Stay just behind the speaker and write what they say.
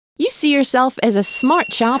You see yourself as a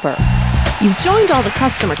smart shopper. You've joined all the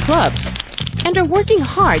customer clubs and are working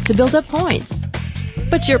hard to build up points.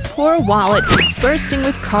 But your poor wallet is bursting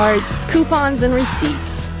with cards, coupons, and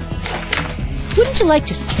receipts. Wouldn't you like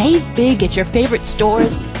to save big at your favorite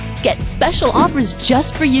stores, get special offers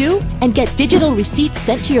just for you, and get digital receipts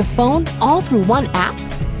sent to your phone all through one app?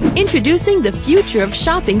 Introducing the future of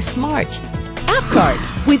shopping smart.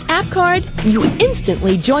 Appcard. With Appcard, you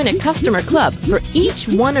instantly join a customer club for each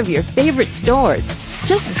one of your favorite stores.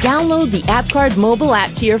 Just download the Appcard mobile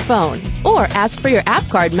app to your phone or ask for your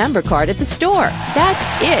Appcard member card at the store.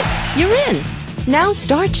 That's it. You're in. Now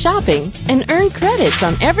start shopping and earn credits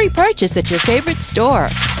on every purchase at your favorite store.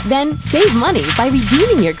 Then save money by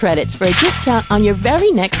redeeming your credits for a discount on your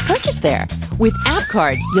very next purchase there. With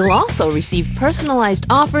Appcard, you'll also receive personalized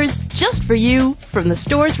offers just for you from the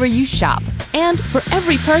stores where you shop. And for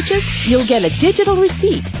every purchase, you'll get a digital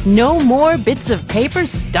receipt. No more bits of paper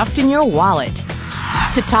stuffed in your wallet.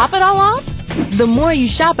 To top it all off, the more you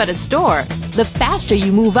shop at a store, the faster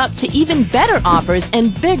you move up to even better offers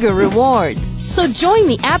and bigger rewards. So join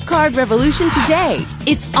the Appcard revolution today.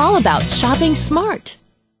 It's all about shopping smart.